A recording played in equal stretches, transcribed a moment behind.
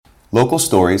Local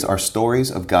Stories are stories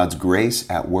of God's grace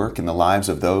at work in the lives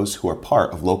of those who are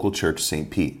part of Local Church St.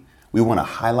 Pete. We want to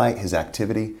highlight His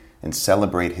activity and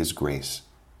celebrate His grace.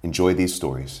 Enjoy these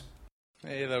stories.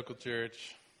 Hey, Local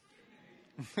Church.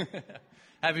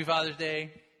 Happy Father's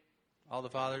Day, all the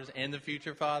fathers and the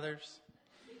future fathers.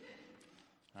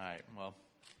 All right, well,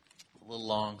 a little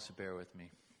long, so bear with me.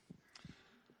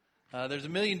 There's a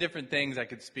million different things I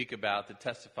could speak about that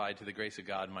testify to the grace of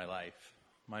God in my life.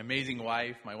 My amazing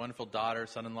wife, my wonderful daughter,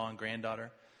 son-in-law, and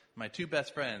granddaughter, my two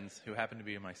best friends who happen to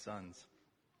be my sons,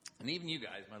 and even you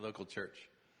guys, my local church.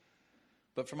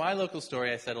 But for my local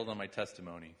story, I settled on my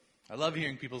testimony. I love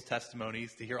hearing people's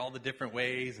testimonies, to hear all the different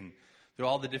ways and through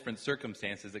all the different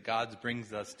circumstances that God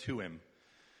brings us to Him.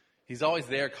 He's always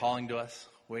there calling to us,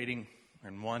 waiting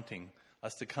and wanting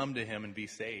us to come to Him and be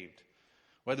saved.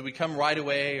 Whether we come right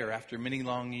away or after many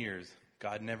long years,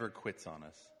 God never quits on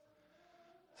us.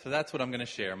 So that's what I'm going to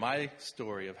share, my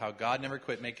story of how God never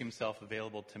quit making Himself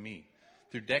available to me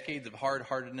through decades of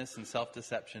hard-heartedness and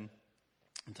self-deception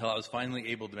until I was finally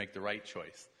able to make the right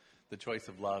choice, the choice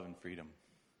of love and freedom.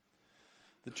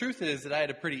 The truth is that I had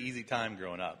a pretty easy time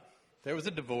growing up. There was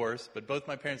a divorce, but both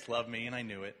my parents loved me and I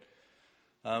knew it.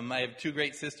 I have two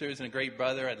great sisters and a great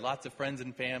brother. I had lots of friends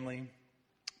and family.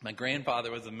 My grandfather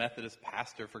was a Methodist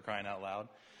pastor, for crying out loud.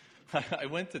 I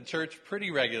went to church pretty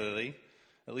regularly,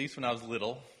 at least when I was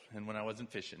little and when I wasn't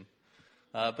fishing.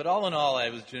 But all in all, I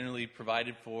was generally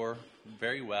provided for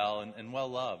very well and well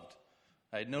loved.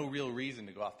 I had no real reason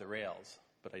to go off the rails,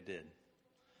 but I did.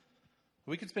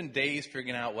 We could spend days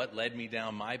figuring out what led me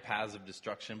down my paths of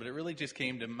destruction, but it really just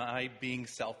came to my being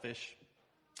selfish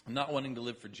and not wanting to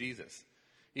live for Jesus.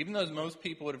 Even though most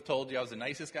people would have told you I was the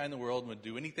nicest guy in the world and would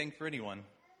do anything for anyone,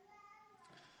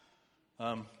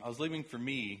 I was living for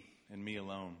me and me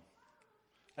alone.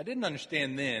 I didn't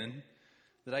understand then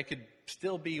that I could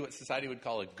still be what society would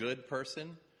call a good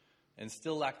person and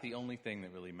still lack the only thing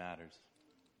that really matters.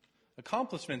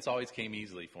 Accomplishments always came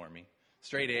easily for me.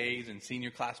 Straight A's and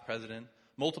senior class president,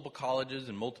 multiple colleges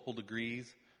and multiple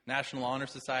degrees, National Honor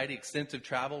Society, extensive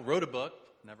travel, wrote a book,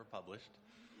 never published,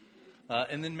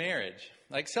 and then marriage.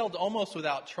 I excelled almost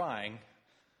without trying,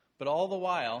 but all the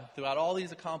while, throughout all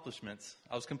these accomplishments,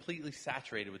 I was completely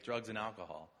saturated with drugs and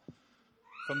alcohol.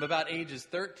 From about ages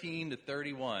 13 to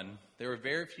 31, there were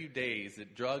very few days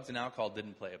that drugs and alcohol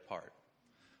didn't play a part.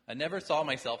 I never saw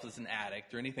myself as an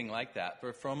addict or anything like that,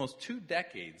 but for almost 2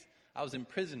 decades, I was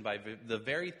imprisoned by the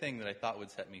very thing that I thought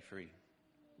would set me free.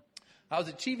 I was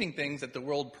achieving things that the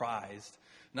world prized,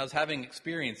 and I was having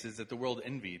experiences that the world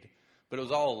envied, but it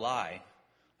was all a lie.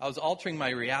 I was altering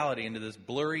my reality into this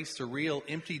blurry, surreal,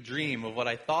 empty dream of what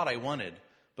I thought I wanted,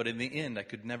 but in the end, I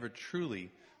could never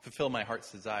truly fulfill my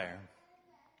heart's desire.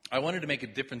 I wanted to make a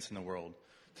difference in the world,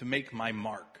 to make my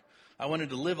mark. I wanted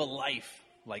to live a life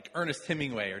like Ernest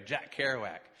Hemingway or Jack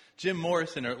Kerouac, Jim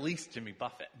Morrison, or at least Jimmy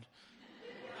Buffett.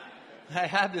 I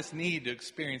had this need to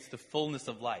experience the fullness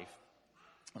of life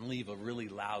and leave a really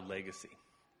loud legacy.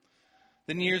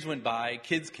 Then years went by,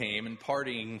 kids came, and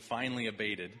partying finally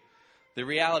abated. The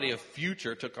reality of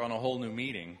future took on a whole new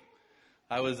meaning.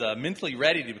 I was mentally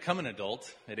ready to become an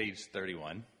adult at age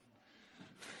 31.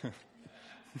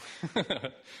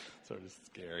 Sort of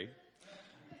scary.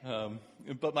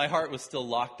 But my heart was still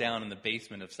locked down in the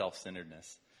basement of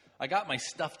self-centeredness. I got my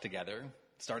stuff together,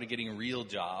 started getting real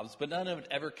jobs, but none of it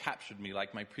ever captured me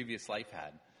like my previous life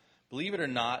had. Believe it or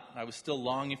not, I was still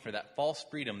longing for that false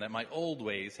freedom that my old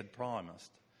ways had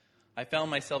promised. I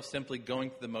found myself simply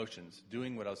going through the motions,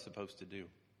 doing what I was supposed to do.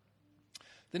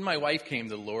 Then my wife came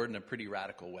to the Lord in a pretty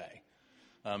radical way.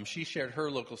 She shared her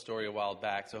local story a while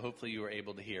back, so hopefully you were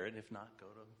able to hear it. If not, go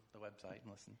to the website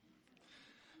and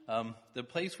listen. The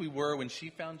place we were when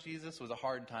she found Jesus was a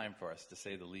hard time for us, to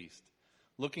say the least.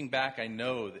 Looking back, I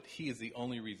know that He is the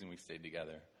only reason we stayed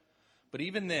together. But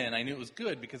even then, I knew it was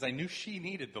good because I knew she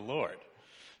needed the Lord.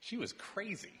 She was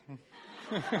crazy.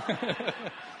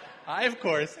 I, of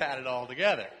course, had it all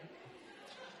together.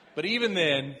 But even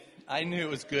then, I knew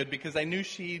it was good because I knew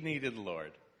she needed the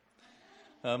Lord.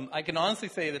 I can honestly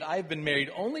say that I've been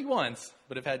married only once,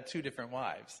 but have had 2 different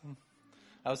wives.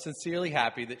 I was sincerely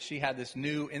happy that she had this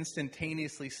new,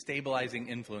 instantaneously stabilizing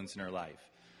influence in her life.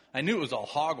 I knew it was all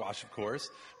hogwash, of course,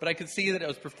 but I could see that it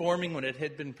was performing what it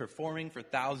had been performing for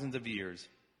thousands of years.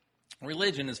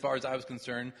 Religion, as far as I was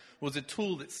concerned, was a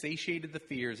tool that satiated the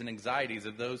fears and anxieties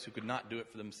of those who could not do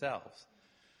it for themselves.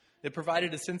 It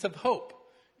provided a sense of hope,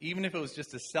 even if it was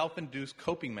just a self-induced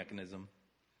coping mechanism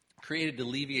created to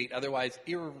alleviate otherwise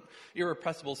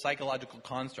irrepressible psychological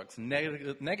constructs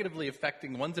negatively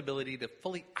affecting one's ability to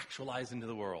fully actualize into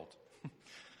the world.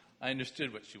 I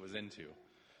understood what she was into.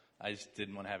 I just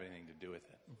didn't want to have anything to do with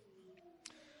it.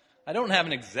 I don't have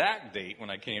an exact date when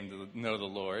I came to know the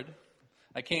Lord.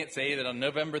 I can't say that on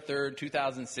November 3rd,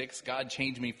 2006, God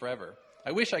changed me forever.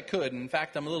 I wish I could, and in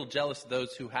fact, I'm a little jealous of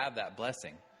those who have that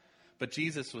blessing. But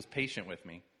Jesus was patient with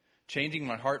me, changing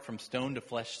my heart from stone to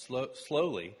flesh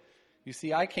slowly. You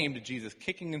see, I came to Jesus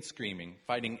kicking and screaming,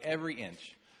 fighting every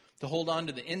inch, to hold on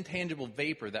to the intangible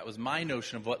vapor that was my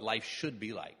notion of what life should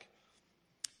be like.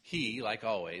 He, like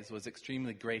always, was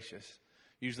extremely gracious,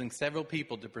 using several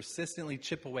people to persistently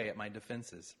chip away at my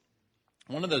defenses.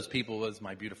 One of those people was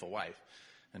my beautiful wife,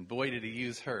 and boy did he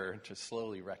use her to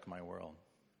slowly wreck my world.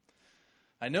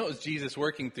 I know it was Jesus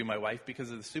working through my wife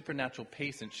because of the supernatural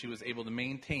patience she was able to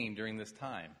maintain during this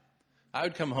time. I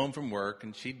would come home from work,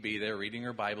 and she'd be there reading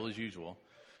her Bible as usual.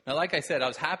 Now, like I said, I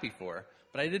was happy for her,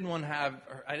 but I didn't want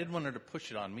her to push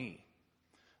it on me.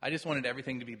 I just wanted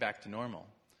everything to be back to normal.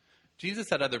 Jesus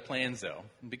had other plans, though,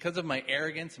 and because of my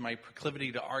arrogance and my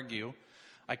proclivity to argue,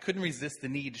 I couldn't resist the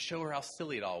need to show her how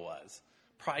silly it all was.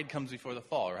 Pride comes before the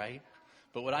fall, right?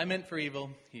 But what I meant for evil,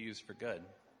 he used for good.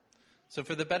 So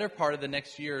for the better part of the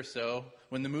next year or so,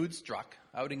 when the mood struck,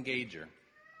 I would engage her.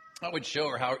 I would show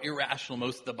her how irrational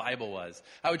most of the Bible was.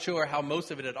 I would show her how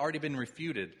most of it had already been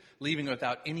refuted, leaving it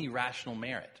without any rational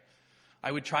merit.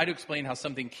 I would try to explain how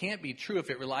something can't be true if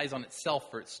it relies on itself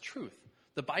for its truth.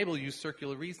 The Bible used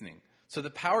circular reasoning. So the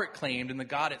power it claimed and the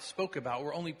God it spoke about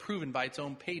were only proven by its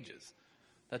own pages.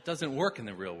 That doesn't work in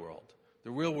the real world.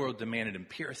 The real world demanded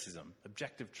empiricism,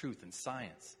 objective truth, and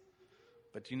science.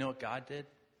 But do you know what God did?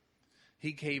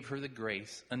 He gave her the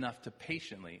grace enough to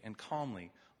patiently and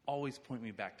calmly always point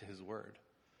me back to his word.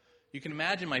 You can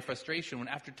imagine my frustration when,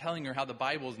 after telling her how the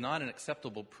Bible is not an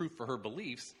acceptable proof for her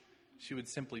beliefs, she would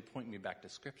simply point me back to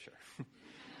Scripture.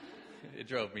 It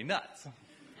drove me nuts.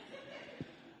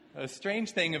 A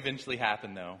strange thing eventually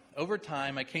happened, though. Over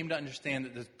time, I came to understand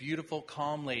that this beautiful,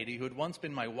 calm lady who had once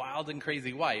been my wild and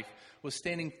crazy wife was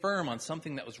standing firm on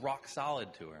something that was rock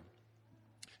solid to her.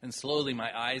 And slowly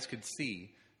my eyes could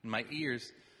see and my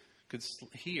ears could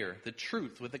hear the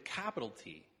truth with a capital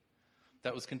T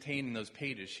that was contained in those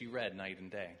pages she read night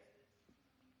and day.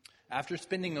 After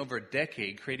spending over a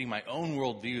decade creating my own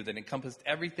worldview that encompassed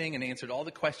everything and answered all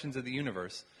the questions of the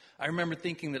universe, I remember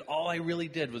thinking that all I really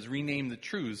did was rename the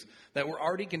truths that were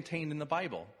already contained in the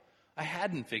Bible. I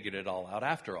hadn't figured it all out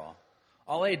after all.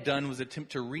 All I had done was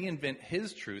attempt to reinvent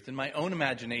his truth in my own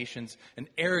imaginations and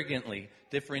arrogantly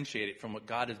differentiate it from what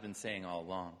God has been saying all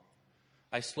along.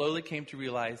 I slowly came to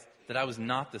realize that I was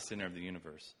not the center of the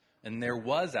universe, and there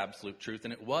was absolute truth,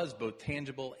 and it was both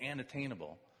tangible and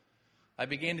attainable. I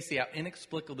began to see how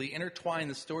inexplicably intertwined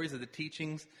the stories of the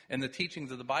teachings and the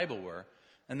teachings of the Bible were,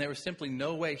 and there was simply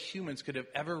no way humans could have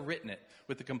ever written it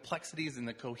with the complexities and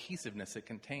the cohesiveness it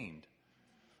contained.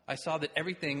 I saw that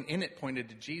everything in it pointed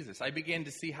to Jesus. I began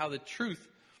to see how the truth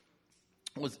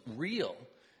was real,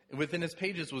 within his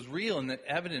pages was real, and that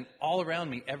evident all around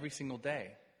me every single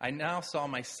day. I now saw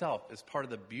myself as part of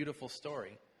the beautiful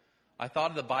story. I thought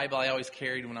of the Bible I always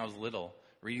carried when I was little,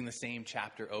 reading the same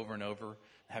chapter over and over,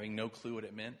 having no clue what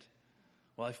it meant.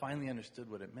 Well, I finally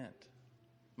understood what it meant.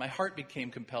 My heart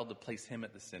became compelled to place him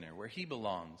at the center, where he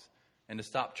belongs, and to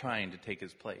stop trying to take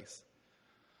his place.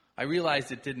 I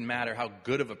realized it didn't matter how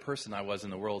good of a person I was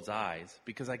in the world's eyes,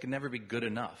 because I could never be good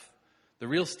enough. The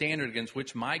real standard against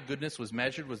which my goodness was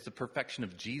measured was the perfection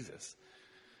of Jesus.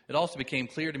 It also became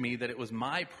clear to me that it was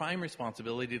my prime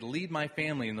responsibility to lead my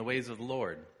family in the ways of the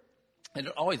Lord. It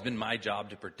had always been my job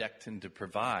to protect and to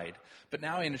provide, but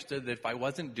now I understood that if I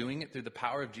wasn't doing it through the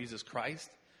power of Jesus Christ,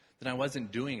 then I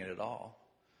wasn't doing it at all.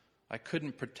 I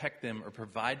couldn't protect them or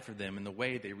provide for them in the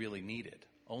way they really needed.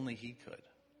 Only he could.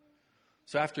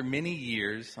 So after many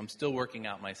years, I'm still working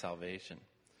out my salvation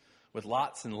with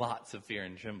lots and lots of fear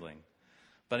and trembling.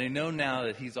 But I know now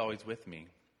that he's always with me.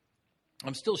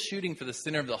 I'm still shooting for the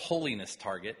center of the holiness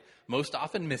target, most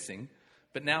often missing,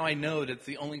 but now I know that it's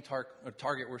the only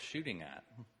target we're shooting at.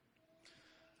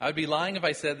 I would be lying if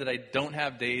I said that I don't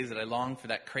have days that I long for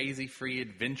that crazy, free,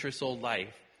 adventurous old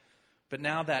life. But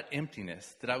now that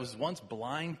emptiness that I was once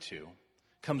blind to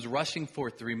comes rushing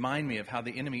forth to remind me of how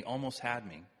the enemy almost had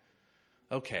me.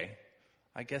 Okay,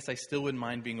 I guess I still wouldn't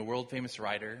mind being a world-famous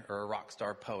writer or a rock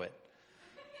star poet.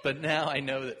 But now I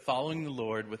know that following the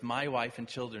Lord with my wife and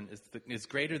children is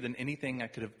greater than anything I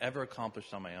could have ever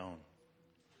accomplished on my own.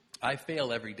 I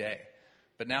fail every day,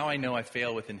 but now I know I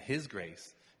fail within his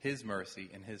grace, his mercy,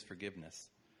 and his forgiveness.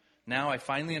 Now I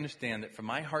finally understand that for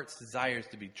my heart's desires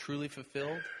to be truly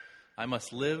fulfilled, I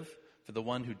must live for the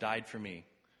one who died for me.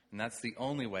 And that's the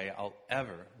only way I'll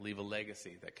ever leave a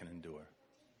legacy that can endure.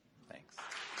 Thanks.